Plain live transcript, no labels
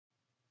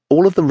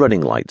All of the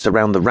running lights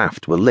around the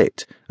raft were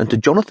lit, and to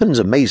Jonathan's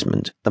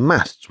amazement, the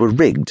masts were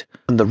rigged,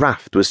 and the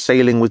raft was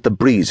sailing with the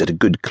breeze at a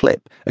good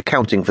clip,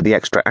 accounting for the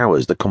extra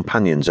hours the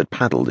companions had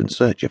paddled in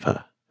search of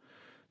her.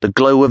 The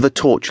glow of the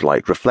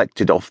torchlight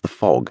reflected off the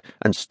fog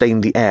and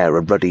stained the air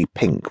a ruddy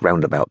pink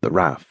round about the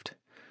raft.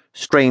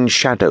 Strange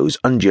shadows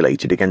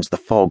undulated against the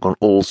fog on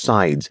all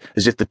sides,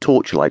 as if the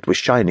torchlight was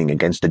shining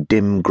against a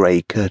dim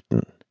grey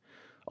curtain.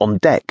 On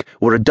deck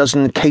were a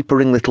dozen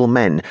capering little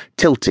men,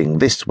 tilting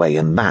this way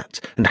and that,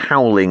 and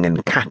howling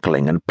and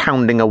cackling and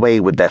pounding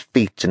away with their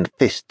feet and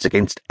fists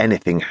against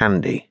anything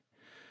handy.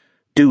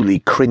 Dooley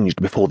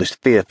cringed before this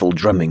fearful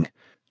drumming.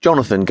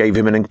 Jonathan gave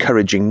him an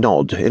encouraging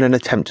nod in an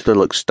attempt to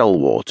look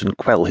stalwart and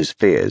quell his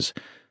fears.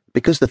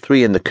 Because the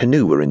three in the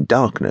canoe were in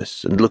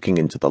darkness and looking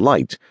into the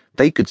light,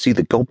 they could see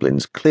the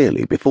goblins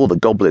clearly before the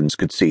goblins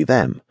could see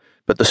them.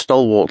 But the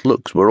stalwart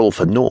looks were all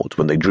for naught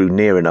when they drew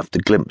near enough to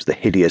glimpse the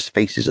hideous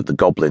faces of the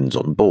goblins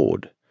on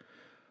board.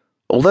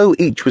 Although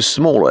each was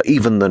smaller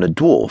even than a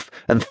dwarf,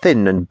 and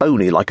thin and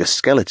bony like a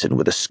skeleton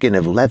with a skin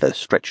of leather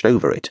stretched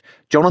over it,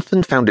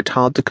 Jonathan found it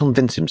hard to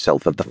convince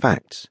himself of the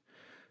facts.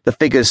 The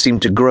figures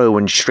seemed to grow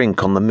and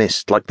shrink on the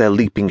mist like their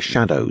leaping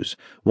shadows.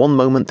 One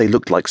moment they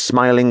looked like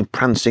smiling,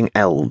 prancing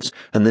elves,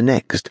 and the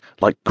next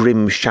like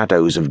grim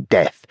shadows of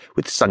death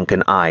with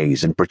sunken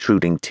eyes and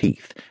protruding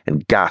teeth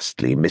and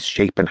ghastly,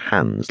 misshapen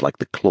hands like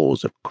the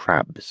claws of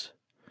crabs.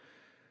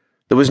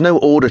 There was no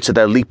order to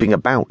their leaping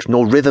about,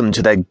 nor rhythm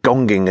to their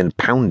gonging and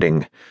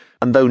pounding,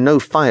 and though no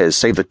fires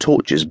save the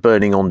torches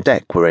burning on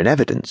deck were in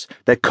evidence,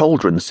 their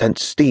cauldrons sent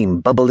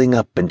steam bubbling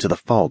up into the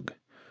fog.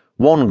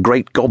 One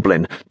great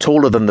goblin,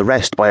 taller than the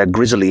rest by a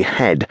grisly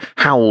head,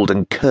 howled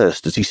and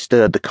cursed as he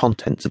stirred the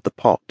contents of the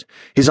pot,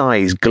 his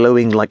eyes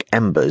glowing like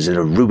embers in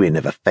a ruin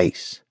of a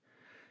face.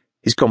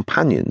 His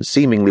companions,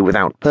 seemingly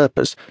without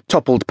purpose,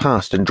 toppled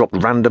past and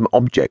dropped random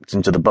objects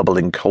into the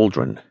bubbling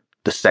cauldron.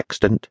 The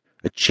sextant,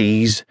 a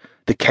cheese,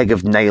 the keg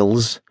of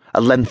nails,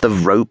 a length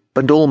of rope,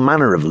 and all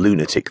manner of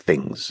lunatic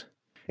things.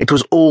 It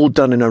was all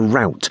done in a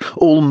rout,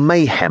 all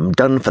mayhem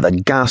done for the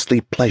ghastly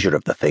pleasure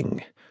of the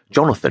thing.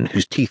 Jonathan,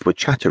 whose teeth were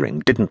chattering,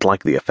 didn't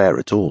like the affair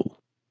at all.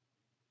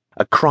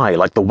 A cry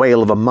like the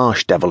wail of a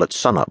marsh devil at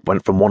sunup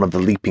went from one of the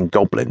leaping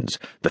goblins.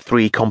 The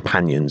three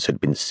companions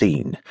had been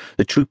seen.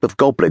 The troop of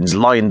goblins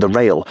lined the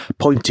rail,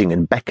 pointing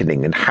and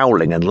beckoning and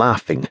howling and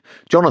laughing.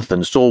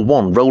 Jonathan saw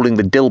one rolling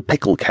the dill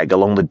pickle keg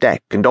along the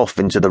deck and off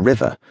into the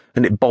river,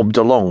 and it bobbed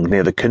along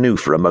near the canoe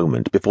for a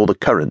moment before the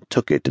current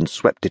took it and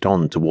swept it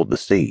on toward the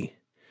sea.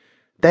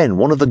 Then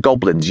one of the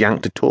goblins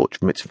yanked a torch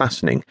from its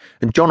fastening,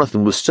 and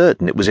Jonathan was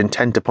certain it was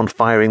intent upon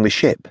firing the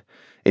ship.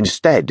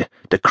 Instead,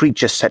 the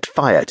creature set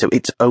fire to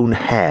its own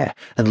hair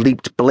and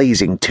leaped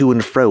blazing to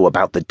and fro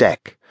about the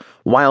deck.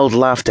 Wild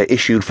laughter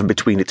issued from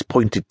between its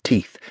pointed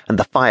teeth, and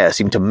the fire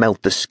seemed to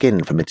melt the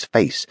skin from its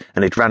face,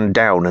 and it ran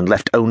down and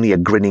left only a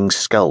grinning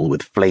skull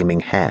with flaming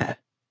hair.